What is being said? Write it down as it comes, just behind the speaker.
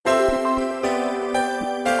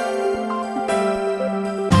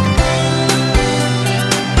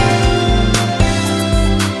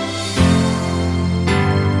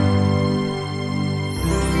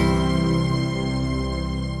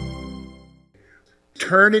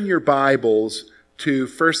turn in your Bibles to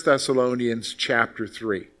 1 Thessalonians chapter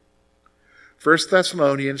 3. 1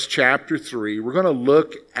 Thessalonians chapter 3, we're going to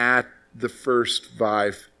look at the first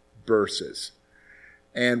 5 verses.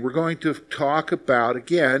 And we're going to talk about,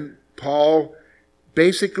 again, Paul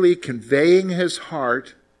basically conveying his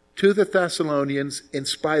heart to the Thessalonians in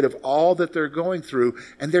spite of all that they're going through.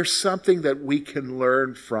 And there's something that we can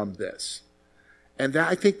learn from this. And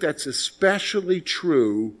I think that's especially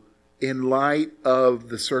true in light of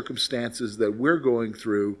the circumstances that we're going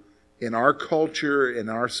through in our culture, in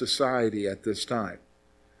our society at this time.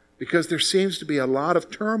 Because there seems to be a lot of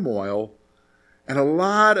turmoil and a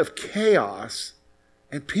lot of chaos,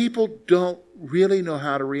 and people don't really know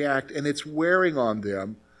how to react, and it's wearing on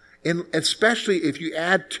them, and especially if you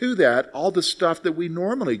add to that all the stuff that we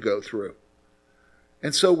normally go through.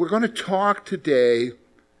 And so we're going to talk today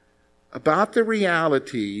about the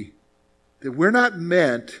reality that we're not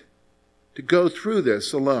meant to go through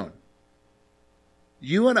this alone.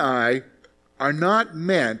 You and I are not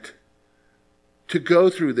meant to go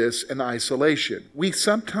through this in isolation. We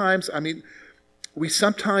sometimes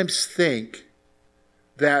think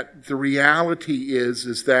that the reality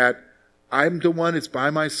is that I'm the one that's by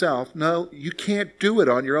myself. No, you can't do it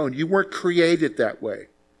on your own. You weren't created that way.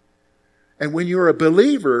 And when you're a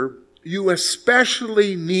believer, you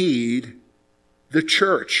especially need the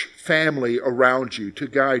church family around you to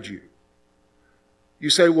guide you. You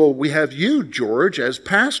say, well, we have you, George, as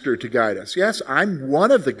pastor to guide us. Yes, I'm one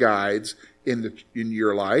of the guides in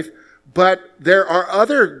your life, but there are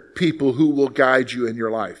other people who will guide you in your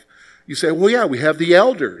life. You say, well, yeah, we have the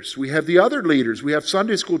elders, we have the other leaders, we have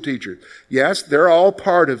Sunday school teachers. Yes, they're all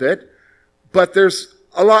part of it, but there's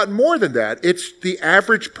a lot more than that. It's the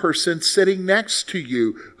average person sitting next to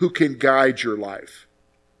you who can guide your life.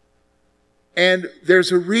 And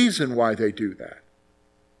there's a reason why they do that.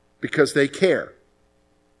 Because they care.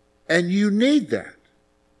 And you need that.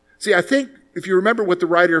 See, I think if you remember what the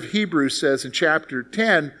writer of Hebrews says in chapter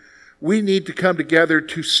 10, we need to come together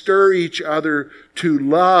to stir each other to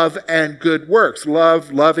love and good works.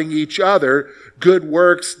 Love, loving each other. Good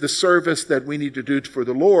works, the service that we need to do for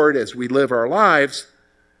the Lord as we live our lives.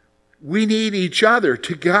 We need each other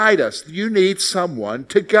to guide us. You need someone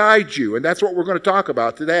to guide you. And that's what we're going to talk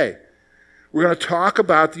about today. We're going to talk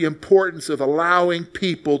about the importance of allowing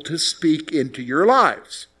people to speak into your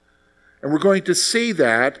lives. And we're going to see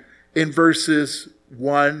that in verses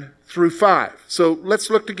 1 through 5. So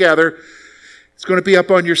let's look together. It's going to be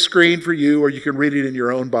up on your screen for you, or you can read it in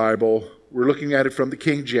your own Bible. We're looking at it from the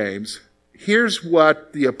King James. Here's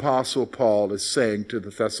what the Apostle Paul is saying to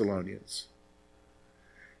the Thessalonians.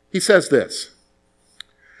 He says this,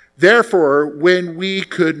 "Therefore, when we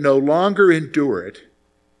could no longer endure it,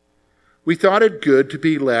 we thought it good to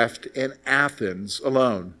be left in Athens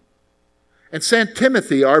alone, and sent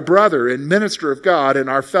Timothy, our brother and minister of God and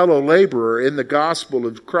our fellow laborer in the gospel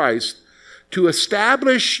of Christ, to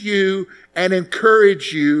establish you and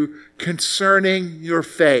encourage you concerning your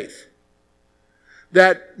faith,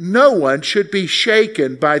 that no one should be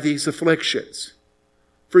shaken by these afflictions.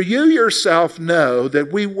 For you yourself know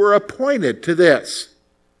that we were appointed to this.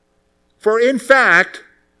 For in fact,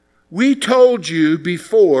 we told you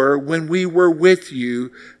before when we were with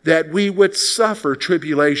you that we would suffer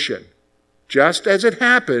tribulation, just as it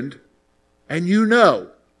happened, and you know.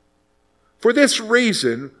 For this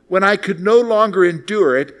reason, when I could no longer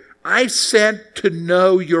endure it, I sent to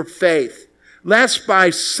know your faith, lest by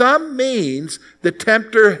some means the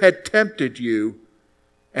tempter had tempted you,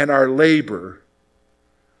 and our labor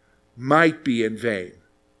might be in vain."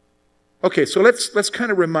 Okay, so let's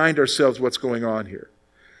kind of remind ourselves what's going on here.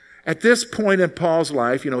 At this point in Paul's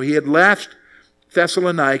life, he had left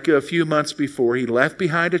Thessalonica a few months before. He left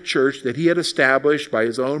behind a church that he had established by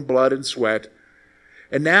his own blood and sweat.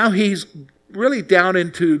 And now he's really down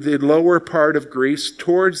into the lower part of Greece,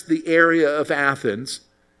 towards the area of Athens.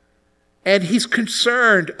 And he's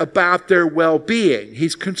concerned about their well-being.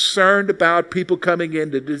 He's concerned about people coming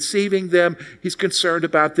in and deceiving them. He's concerned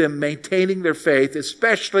about them maintaining their faith,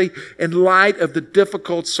 especially in light of the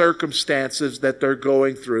difficult circumstances that they're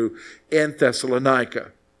going through in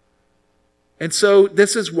Thessalonica. And so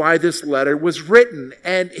this is why this letter was written.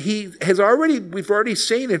 And we've already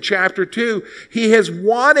seen in chapter 2, he has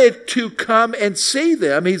wanted to come and see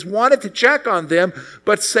them. He's wanted to check on them,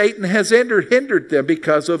 but Satan has hindered them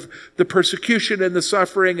because of the persecution and the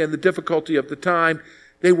suffering and the difficulty of the time.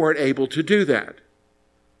 They weren't able to do that.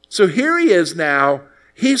 So here he is now.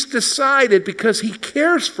 He's decided, because he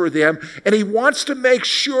cares for them and he wants to make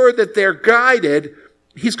sure that they're guided,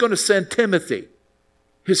 he's going to send Timothy,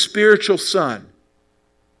 his spiritual son,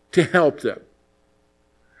 to help them.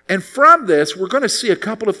 And from this, we're going to see a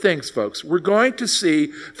couple of things, folks. We're going to see,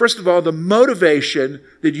 first of all, the motivation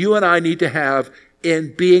that you and I need to have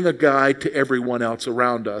in being a guide to everyone else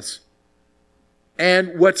around us,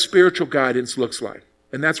 and what spiritual guidance looks like.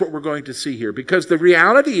 And that's what we're going to see here. Because the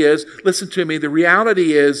reality is, listen to me, the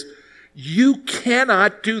reality is you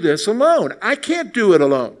cannot do this alone. I can't do it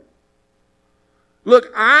alone.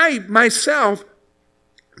 Look, I myself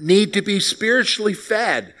need to be spiritually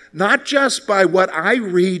fed, not just by what I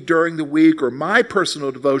read during the week or my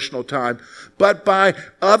personal devotional time, but by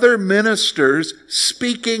other ministers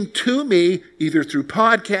speaking to me either through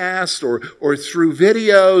podcasts or through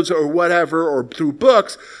videos or whatever, or through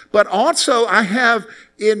books. But also I have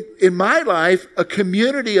in my life a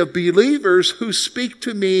community of believers who speak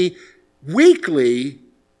to me weekly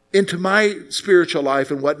into my spiritual life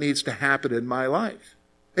and what needs to happen in my life.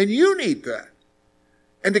 And you need that.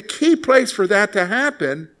 And the key place for that to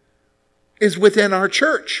happen is within our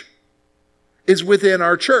church.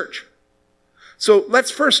 So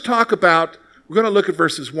let's first talk about, we're going to look at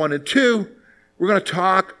verses 1 and 2. We're going to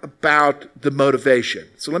talk about the motivation.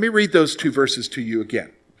 So let me read those two verses to you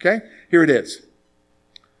again. Okay? Here it is.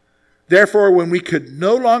 Therefore, when we could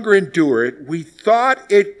no longer endure it, we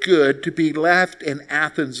thought it good to be left in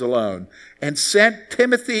Athens alone, and sent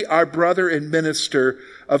Timothy, our brother and minister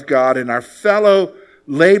of God, and our fellow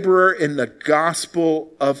laborer in the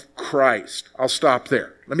gospel of Christ. I'll stop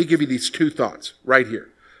there. Let me give you these two thoughts right here.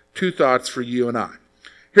 Two thoughts for you and I.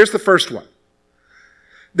 Here's the first one.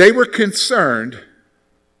 They were concerned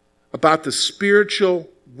about the spiritual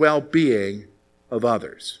well-being of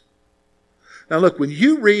others. Now look, when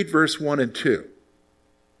you read verse 1 and 2,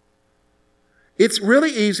 it's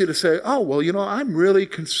really easy to say, oh, well, I'm really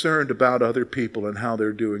concerned about other people and how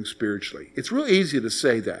they're doing spiritually. It's really easy to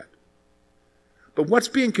say that. But what's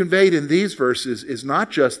being conveyed in these verses is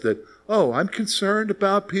not just that, oh, I'm concerned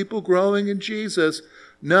about people growing in Jesus.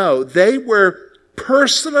 No, they were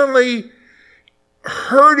personally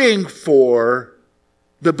hurting for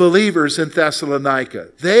the believers in Thessalonica.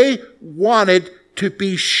 They wanted to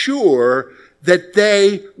be sure that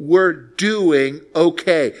they were doing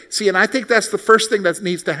okay. See, and I think that's the first thing that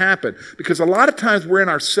needs to happen, because a lot of times we're in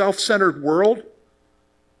our self-centered world.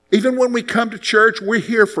 Even when we come to church, we're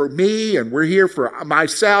here for me, and we're here for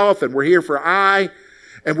myself, and we're here for I,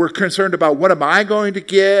 and we're concerned about what am I going to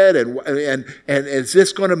get, and is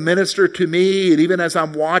this going to minister to me? And even as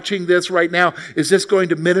I'm watching this right now, is this going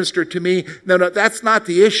to minister to me? No, that's not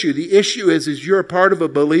the issue. The issue is you're a part of a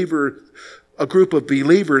group of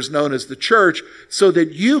believers known as the church, so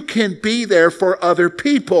that you can be there for other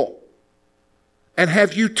people. And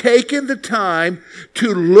have you taken the time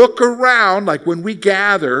to look around, like when we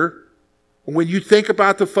gather, when you think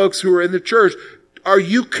about the folks who are in the church, are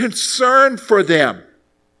you concerned for them?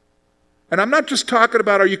 And I'm not just talking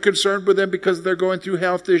about, are you concerned with them because they're going through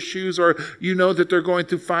health issues, or you know that they're going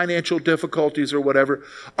through financial difficulties or whatever.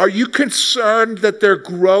 Are you concerned that they're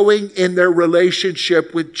growing in their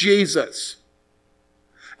relationship with Jesus?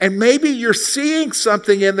 And maybe you're seeing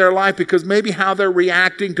something in their life, because maybe how they're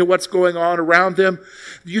reacting to what's going on around them.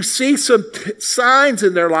 You see some signs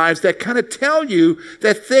in their lives that kind of tell you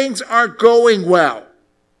that things aren't going well.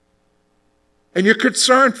 And you're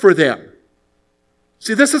concerned for them.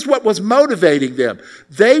 See, this is what was motivating them.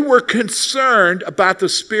 They were concerned about the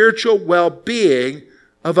spiritual well-being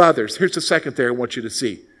of others. Here's the second thing I want you to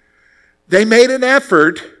see. They made an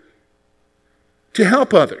effort to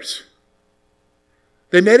help others.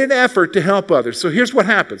 They made an effort to help others. So here's what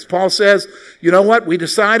happens. Paul says, you know what? We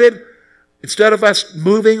decided, instead of us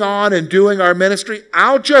moving on and doing our ministry,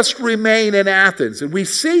 I'll just remain in Athens. And we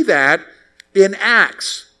see that in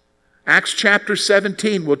Acts. Acts chapter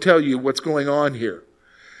 17 will tell you what's going on here.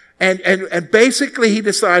 And basically he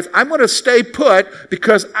decides, I'm going to stay put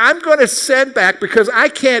because I'm going to send back, because I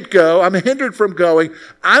can't go, I'm hindered from going,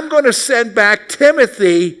 I'm going to send back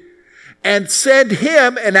Timothy and send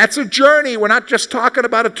him, and that's a journey. We're not just talking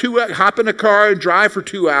about hop in a car and drive for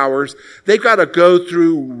 2 hours. They've got to go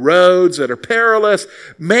through roads that are perilous,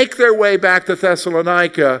 make their way back to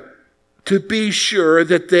Thessalonica to be sure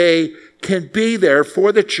that they can be there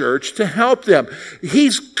for the church to help them.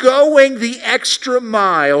 He's going the extra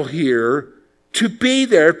mile here to be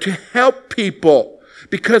there to help people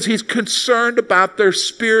because he's concerned about their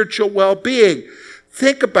spiritual well-being.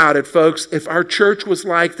 Think about it, folks. If our church was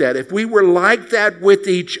like that, if we were like that with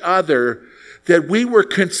each other, that we were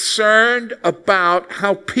concerned about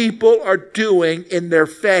how people are doing in their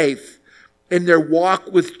faith, in their walk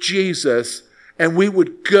with Jesus, and we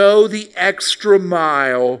would go the extra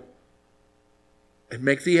mile and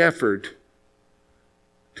make the effort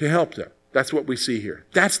to help them. That's what we see here.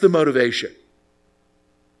 That's the motivation.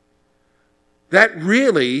 That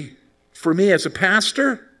really, for me as a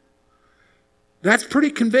pastor, that's pretty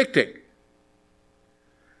convicting.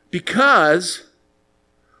 Because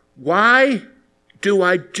why do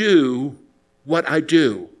I do what I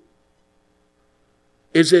do?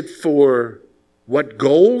 Is it for what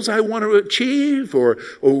goals I want to achieve or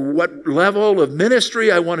what level of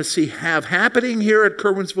ministry I want to see have happening here at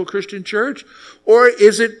Curwensville Christian Church? Or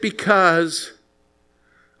is it because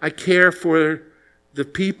I care for the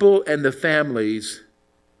people and the families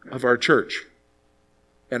of our church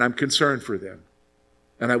and I'm concerned for them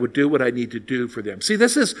and I would do what I need to do for them? See,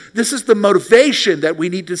 this is the motivation that we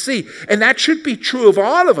need to see. And that should be true of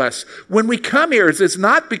all of us. When we come here, it's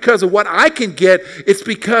not because of what I can get. It's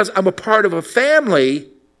because I'm a part of a family,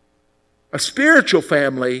 a spiritual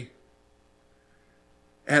family,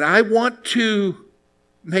 and I want to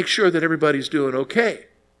make sure that everybody's doing okay.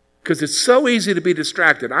 Because it's so easy to be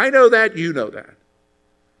distracted. I know that, you know that.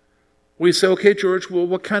 We say, okay, George, well,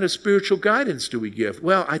 what kind of spiritual guidance do we give?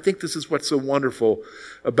 Well, I think this is what's so wonderful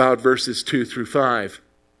about verses 2 through 5.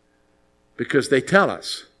 Because they tell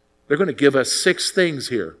us, they're going to give us 6 things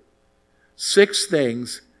here. 6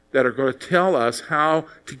 things that are going to tell us how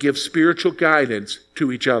to give spiritual guidance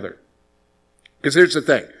to each other. Because here's the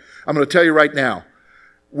thing. I'm going to tell you right now.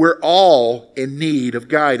 We're all in need of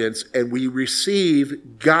guidance, and we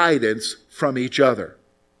receive guidance from each other.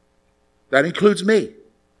 That includes me.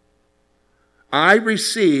 I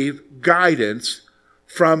receive guidance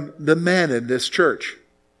from the men in this church.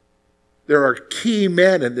 There are key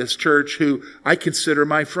men in this church who I consider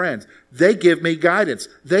my friends. They give me guidance.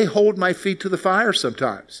 They hold my feet to the fire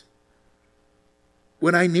sometimes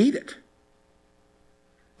when I need it.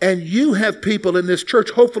 And you have people in this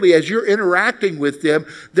church, hopefully as you're interacting with them,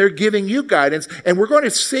 they're giving you guidance. And we're going to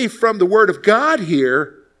see from the Word of God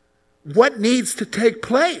here what needs to take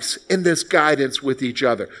place in this guidance with each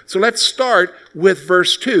other. So let's start with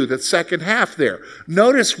verse 2, the second half there.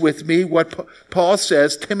 Notice with me what Paul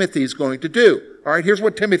says Timothy's going to do. All right, here's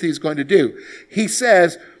what Timothy's going to do. He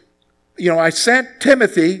says, I sent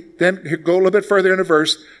Timothy, then go a little bit further in the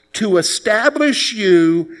verse, to establish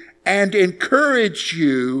you and encourage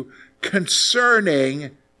you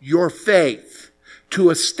concerning your faith. To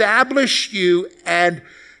establish you and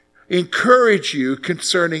encourage you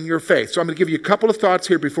concerning your faith. So I'm going to give you a couple of thoughts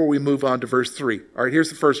here before we move on to verse 3. All right, here's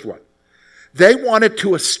the first one. They wanted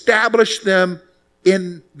to establish them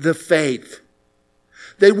in the faith.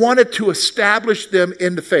 They wanted to establish them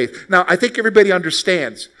in the faith. Now, I think everybody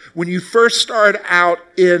understands. When you first start out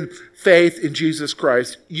in faith in Jesus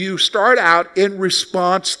Christ, you start out in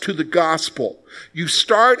response to the gospel. You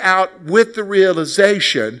start out with the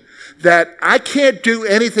realization that I can't do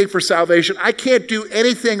anything for salvation. I can't do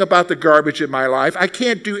anything about the garbage in my life. I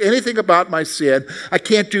can't do anything about my sin. I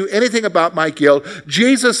can't do anything about my guilt.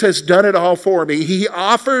 Jesus has done it all for me. He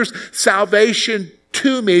offers salvation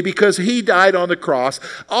to me because he died on the cross.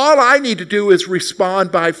 All I need to do is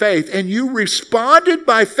respond by faith. And you responded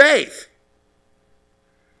by faith.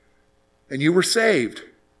 And you were saved.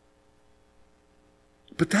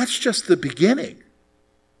 But that's just the beginning.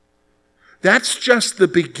 That's just the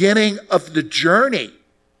beginning of the journey.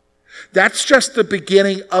 That's just the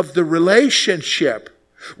beginning of the relationship.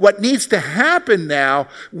 What needs to happen now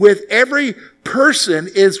with every person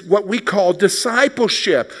is what we call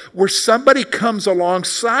discipleship, where somebody comes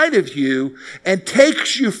alongside of you and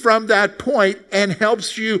takes you from that point and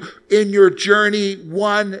helps you in your journey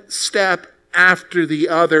one step after the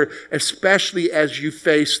other, especially as you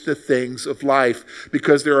face the things of life.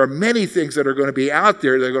 Because there are many things that are going to be out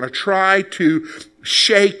there that are going to try to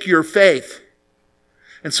shake your faith.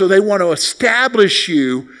 And so they want to establish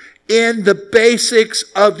you in the basics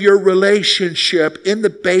of your relationship, in the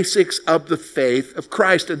basics of the faith of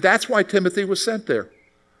Christ. And that's why Timothy was sent there,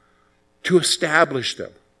 to establish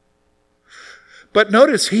them. But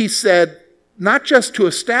notice he said, not just to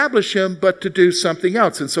establish him, but to do something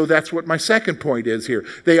else. And so that's what my second point is here.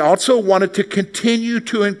 They also wanted to continue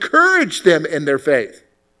to encourage them in their faith.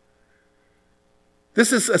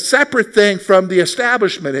 This is a separate thing from the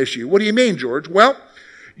establishment issue. What do you mean, George? Well,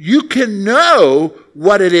 you can know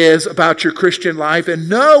what it is about your Christian life and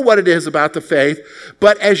know what it is about the faith,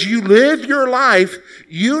 but as you live your life,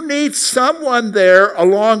 you need someone there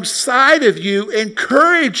alongside of you,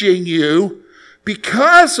 encouraging you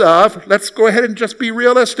because of, let's go ahead and just be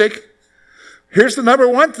realistic. Here's the number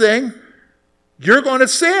one thing. You're going to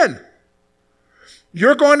sin.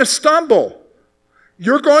 You're going to stumble.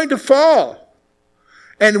 You're going to fall.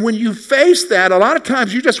 And when you face that, a lot of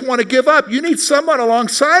times you just want to give up. You need someone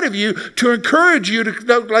alongside of you to encourage you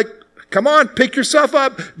to, like, Come on, pick yourself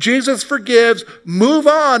up. Jesus forgives. Move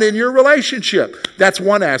on in your relationship. That's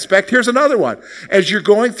one aspect. Here's another one. As you're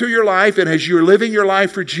going through your life and as you're living your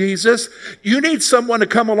life for Jesus, you need someone to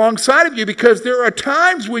come alongside of you, because there are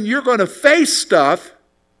times when you're going to face stuff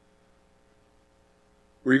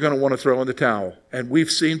where you're going to want to throw in the towel. And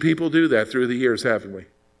we've seen people do that through the years, haven't we?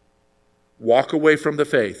 Walk away from the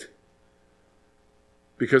faith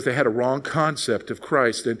because they had a wrong concept of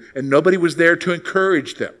Christ, and nobody was there to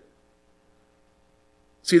encourage them.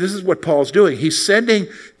 See, this is what Paul's doing. He's sending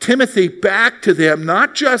Timothy back to them,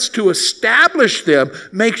 not just to establish them,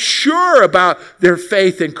 make sure about their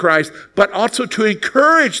faith in Christ, but also to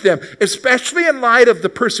encourage them, especially in light of the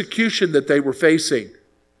persecution that they were facing,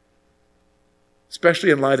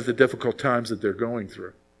 especially in light of the difficult times that they're going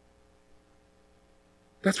through.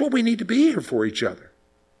 That's what we need to be here for each other.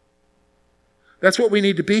 That's what we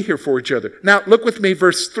need to be here for each other. Now, look with me,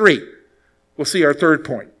 verse 3. We'll see our third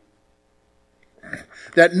point.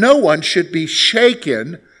 That no one should be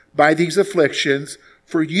shaken by these afflictions,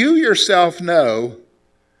 for you yourself know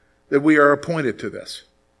that we are appointed to this.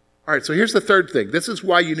 All right, so here's the third thing. This is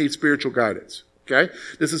why you need spiritual guidance, okay?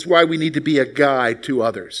 This is why we need to be a guide to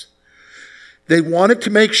others. They wanted to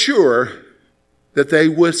make sure that they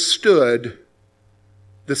withstood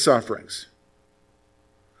the sufferings.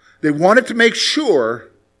 They wanted to make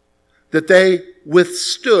sure that they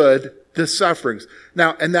withstood the sufferings.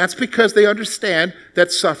 Now, and that's because they understand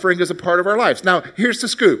that suffering is a part of our lives. Now, here's the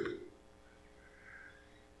scoop.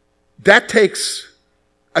 That takes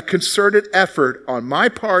a concerted effort on my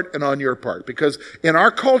part and on your part, because in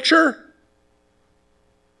our culture,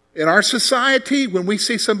 in our society, when we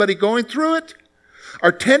see somebody going through it,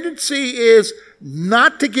 our tendency is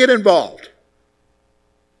not to get involved.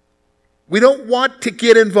 We don't want to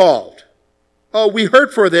get involved. Oh, we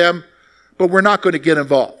hurt for them, but we're not going to get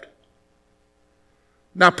involved.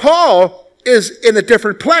 Now, Paul is in a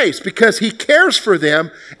different place because he cares for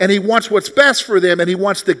them and he wants what's best for them and he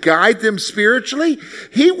wants to guide them spiritually.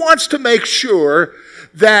 He wants to make sure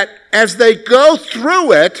that as they go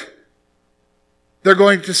through it, they're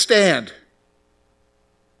going to stand.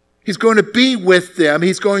 He's going to be with them.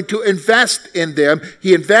 He's going to invest in them.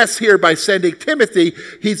 He invests here by sending Timothy.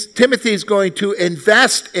 Timothy's going to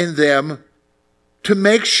invest in them to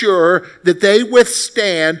make sure that they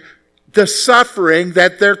withstand the suffering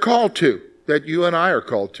that they're called to, that you and I are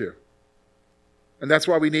called to. And that's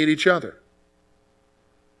why we need each other.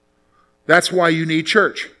 That's why you need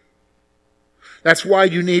church. That's why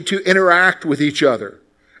you need to interact with each other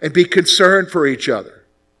and be concerned for each other.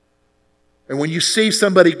 And when you see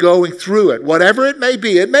somebody going through it, whatever it may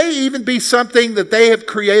even be something that they have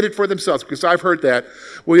created for themselves, because I've heard that.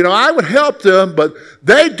 Well, I would help them, but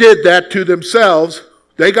they did that to themselves.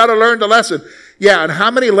 They got to learn the lesson. Yeah, and how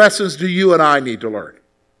many lessons do you and I need to learn?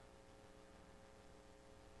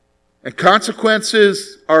 And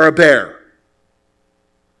consequences are a bear.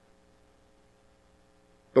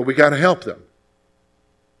 But we got to help them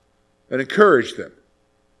and encourage them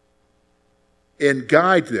and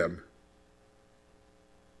guide them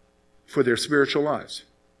for their spiritual lives.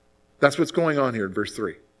 That's what's going on here in verse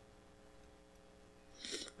 3.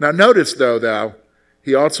 Now notice, though,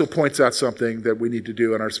 he also points out something that we need to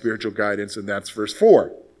do in our spiritual guidance, and that's verse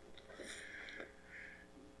 4.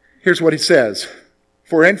 Here's what he says.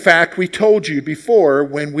 For in fact, we told you before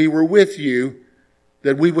when we were with you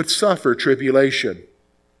that we would suffer tribulation,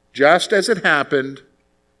 just as it happened,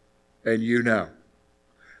 and you know.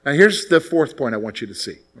 Now here's the fourth point I want you to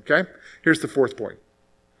see, okay? Here's the fourth point.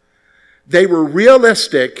 They were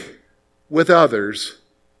realistic with others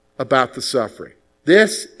about the suffering.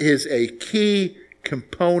 This is a key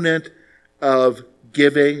component of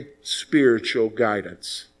giving spiritual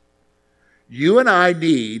guidance. You and I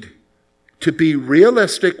need to be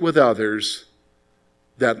realistic with others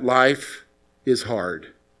that life is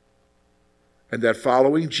hard and that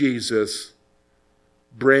following Jesus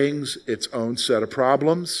brings its own set of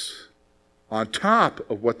problems on top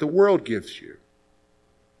of what the world gives you.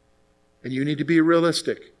 And you need to be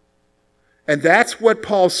realistic. And that's what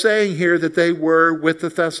Paul's saying here that they were with the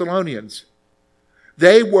Thessalonians.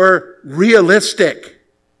 They were realistic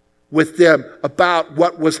with them about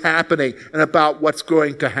what was happening and about what's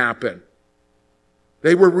going to happen.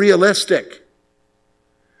 They were realistic.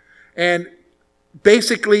 And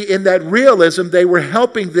basically in that realism, they were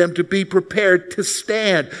helping them to be prepared to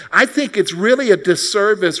stand. I think it's really a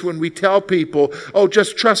disservice when we tell people, oh,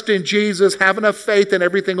 just trust in Jesus, have enough faith and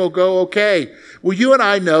everything will go okay. Well, you and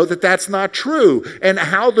I know that that's not true. And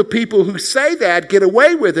how the people who say that get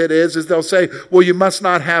away with it is they'll say, well, you must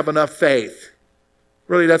not have enough faith.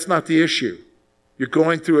 Really, that's not the issue. You're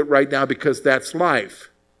going through it right now because that's life.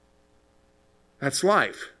 That's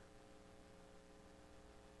life.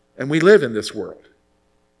 And we live in this world.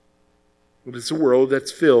 It's a world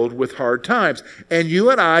that's filled with hard times. And you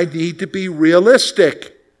and I need to be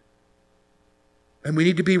realistic. And we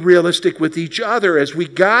need to be realistic with each other as we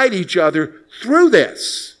guide each other through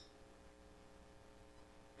this.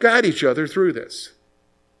 Guide each other through this.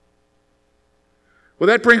 Well,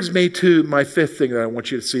 that brings me to my fifth thing that I want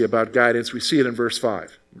you to see about guidance. We see it in verse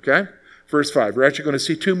 5. Okay? Verse 5. We're actually going to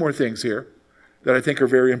see two more things here that I think are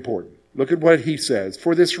very important. Look at what he says.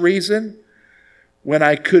 For this reason, when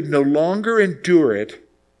I could no longer endure it,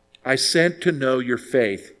 I sent to know your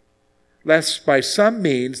faith, lest by some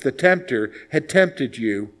means the tempter had tempted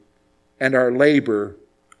you, and our labor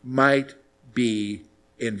might be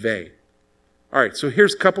in vain. All right, so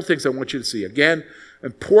here's a couple things I want you to see. Again,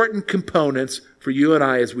 important components for you and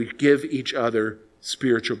I as we give each other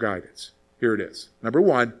spiritual guidance. Here it is. Number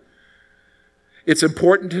one, it's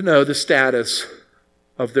important to know the status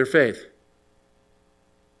of their faith.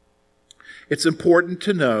 It's important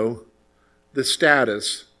to know the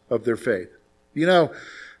status of their faith. You know,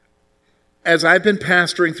 as I've been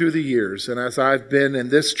pastoring through the years, and as I've been in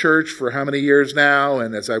this church for how many years now,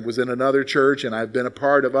 and as I was in another church, and I've been a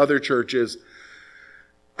part of other churches,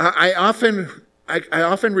 I often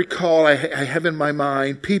recall, I have in my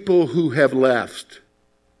mind, people who have left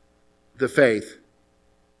the faith.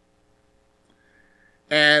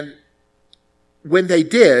 And when they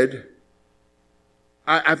did,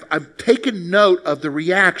 I've taken note of the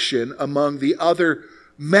reaction among the other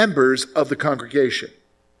members of the congregation.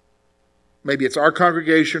 Maybe it's our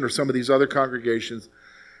congregation or some of these other congregations.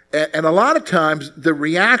 And a lot of times the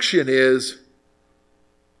reaction is,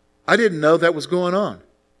 I didn't know that was going on.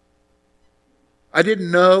 I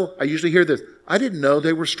didn't know, I usually hear this, I didn't know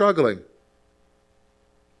they were struggling.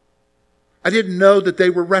 I didn't know that they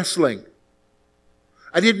were wrestling.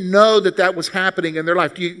 I didn't know that that was happening in their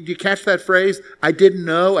life. Do you catch that phrase? I didn't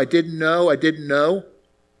know, I didn't know, I didn't know.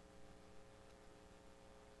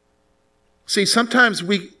 See, sometimes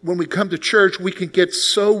when we come to church, we can get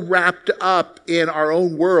so wrapped up in our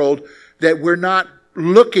own world that we're not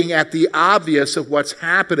looking at the obvious of what's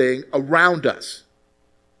happening around us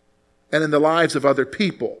and in the lives of other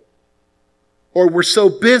people. Or we're so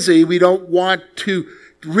busy, we don't want to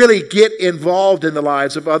really get involved in the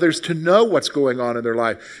lives of others to know what's going on in their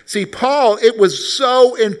life. See, Paul, it was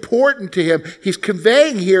so important to him. He's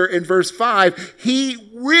conveying here in verse 5,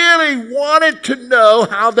 he really wanted to know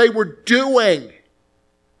how they were doing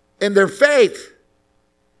in their faith.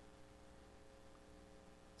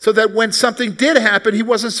 So that when something did happen, he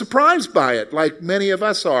wasn't surprised by it, like many of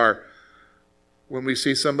us are when we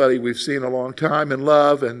see somebody we've seen a long time and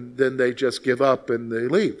love, and then they just give up and they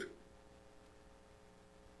leave.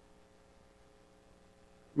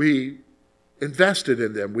 We invested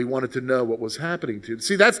in them. We wanted to know what was happening to them.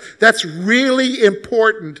 See, that's really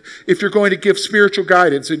important if you're going to give spiritual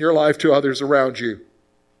guidance in your life to others around you.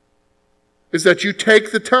 Is that you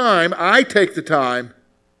take the time, I take the time,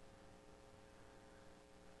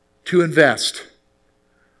 to invest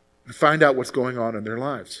and find out what's going on in their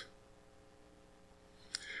lives.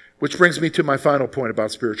 Which brings me to my final point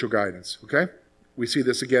about spiritual guidance, okay? We see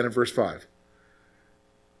this again in verse 5.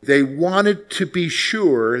 They wanted to be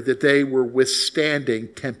sure that they were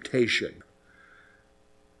withstanding temptation.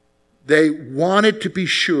 They wanted to be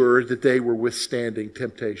sure that they were withstanding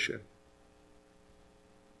temptation.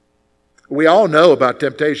 We all know about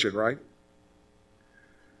temptation, right?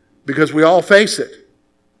 Because we all face it.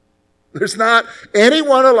 There's not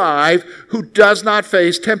anyone alive who does not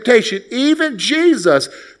face temptation. Even Jesus,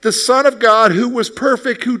 the Son of God, who was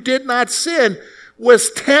perfect, who did not sin,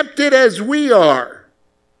 was tempted as we are.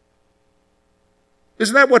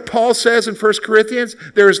 Isn't that what Paul says in 1 Corinthians?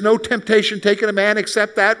 There is no temptation taken to man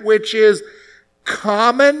except that which is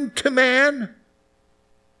common to man.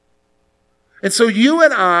 And so you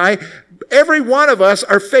and I, every one of us,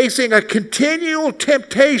 are facing a continual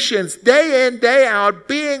temptations day in, day out,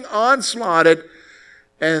 being onslaughted.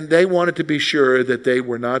 And they wanted to be sure that they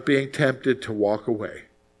were not being tempted to walk away.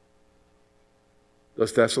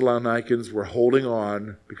 Those Thessalonians were holding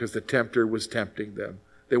on because the tempter was tempting them.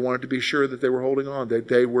 They wanted to be sure that they were holding on, that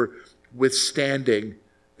they were withstanding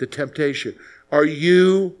the temptation. Are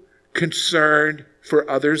you concerned for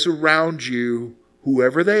others around you,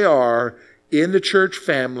 whoever they are, in the church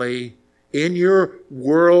family, in your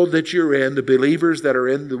world that you're in, the believers that are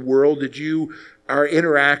in the world that you are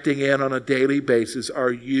interacting in on a daily basis?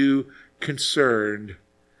 Are you concerned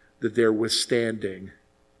that they're withstanding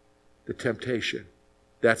the temptation?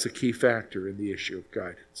 That's a key factor in the issue of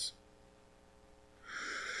guidance.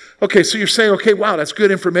 Okay, so you're saying, okay, wow, that's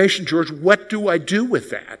good information, George. What do I do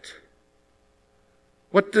with that?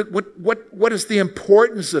 What is the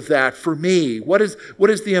importance of that for me? What is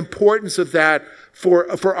the importance of that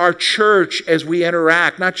for our church as we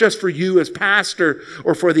interact? Not just for you as pastor,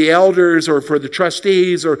 or for the elders, or for the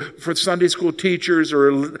trustees, or for Sunday school teachers,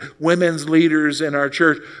 or women's leaders in our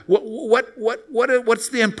church. What's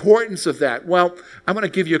the importance of that? Well, I'm going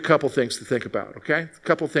to give you a couple things to think about, okay? A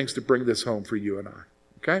couple things to bring this home for you and I,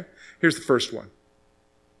 okay? Here's the first one.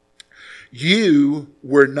 You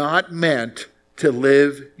were not meant to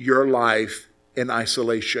live your life in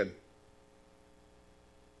isolation.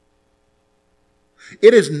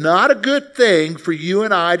 It is not a good thing for you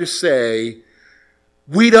and I to say,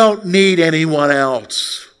 we don't need anyone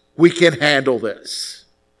else. We can handle this.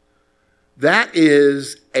 That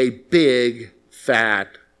is a big,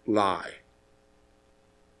 fat lie.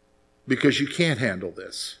 Because you can't handle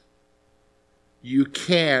this. You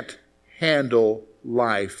can't handle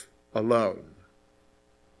life alone.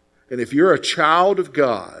 And if you're a child of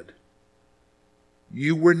God,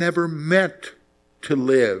 you were never meant to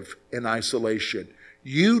live in isolation.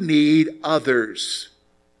 You need others.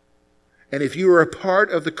 And if you are a part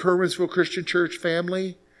of the Curwensville Christian Church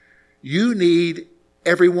family, you need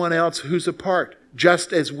everyone else who's a part,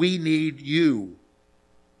 just as we need you.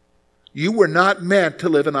 You were not meant to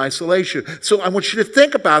live in isolation. So I want you to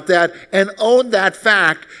think about that and own that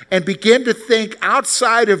fact and begin to think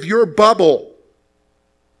outside of your bubble.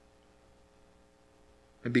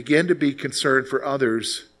 And begin to be concerned for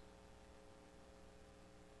others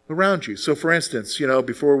around you. So for instance,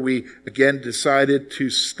 before we again decided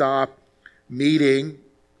to stop meeting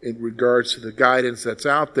in regards to the guidance that's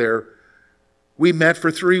out there, we met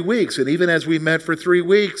for 3 weeks. And even as we met for 3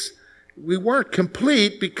 weeks, we weren't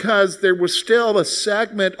complete because there was still a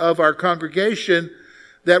segment of our congregation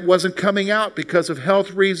that wasn't coming out because of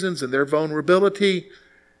health reasons and their vulnerability.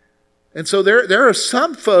 And so there are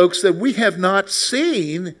some folks that we have not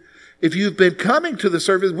seen. If you've been coming to the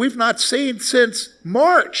service, we've not seen since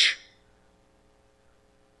March.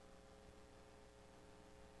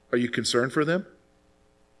 Are you concerned for them?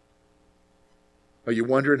 Are you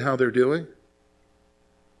wondering how they're doing?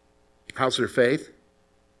 How's their faith?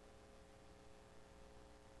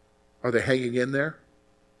 Are they hanging in there?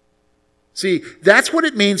 See, that's what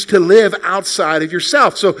it means to live outside of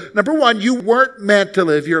yourself. So, number one, you weren't meant to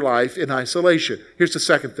live your life in isolation. Here's the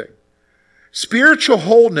second thing. Spiritual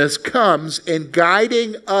wholeness comes in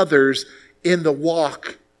guiding others in the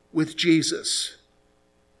walk with Jesus.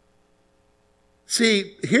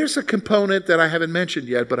 See, here's a component that I haven't mentioned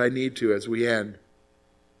yet, but I need to as we end.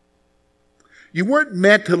 You weren't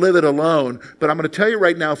meant to live it alone, but I'm going to tell you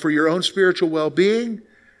right now, for your own spiritual well-being,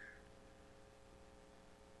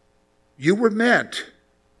 you were meant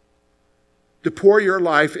to pour your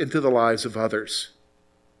life into the lives of others.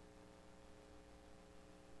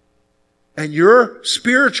 And your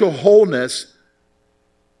spiritual wholeness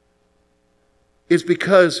is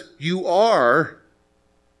because you are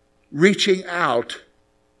reaching out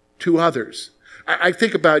to others. I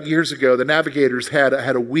think about years ago, the Navigators had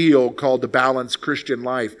a wheel called the Balanced Christian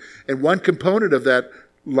Life. And one component of that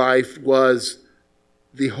life was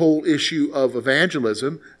the whole issue of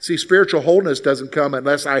evangelism. See, spiritual wholeness doesn't come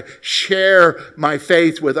unless I share my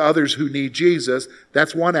faith with others who need Jesus.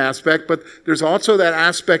 That's one aspect. But there's also that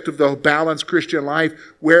aspect of the balanced Christian life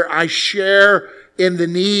where I share in the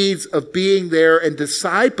needs of being there and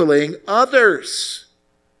discipling others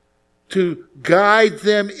to guide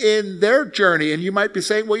them in their journey. And you might be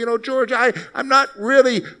saying, well, George, I'm not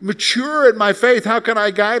really mature in my faith. How can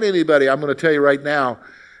I guide anybody? I'm going to tell you right now,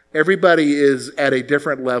 everybody is at a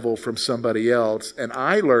different level from somebody else, and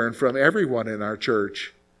I learn from everyone in our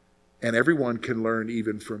church, and everyone can learn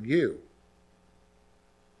even from you.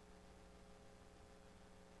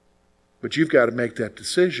 But you've got to make that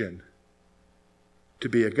decision to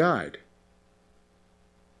be a guide.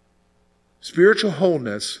 Spiritual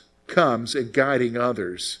wholeness comes in guiding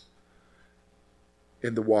others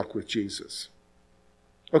in the walk with Jesus.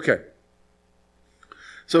 Okay,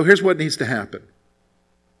 so here's what needs to happen.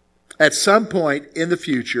 At some point in the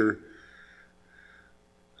future,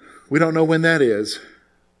 we don't know when that is,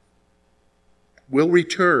 we'll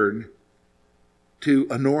return to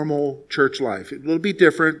a normal church life. It will be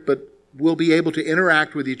different, but we'll be able to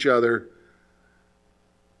interact with each other.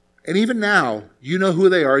 And even now, you know who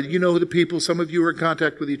they are. You know who the people, some of you are in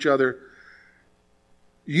contact with each other.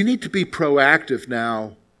 You need to be proactive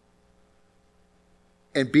now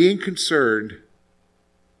and being concerned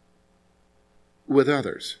with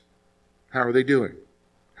others. How are they doing?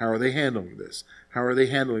 How are they handling this? How are they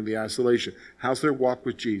handling the isolation? How's their walk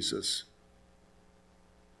with Jesus?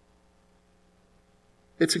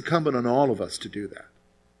 It's incumbent on all of us to do that.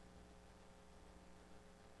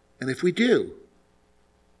 And if we do,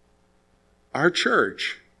 our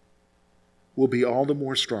church will be all the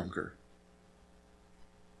more stronger.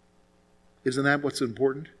 Isn't that what's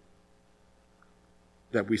important?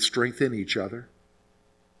 That we strengthen each other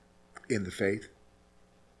in the faith.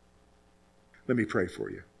 Let me pray for you.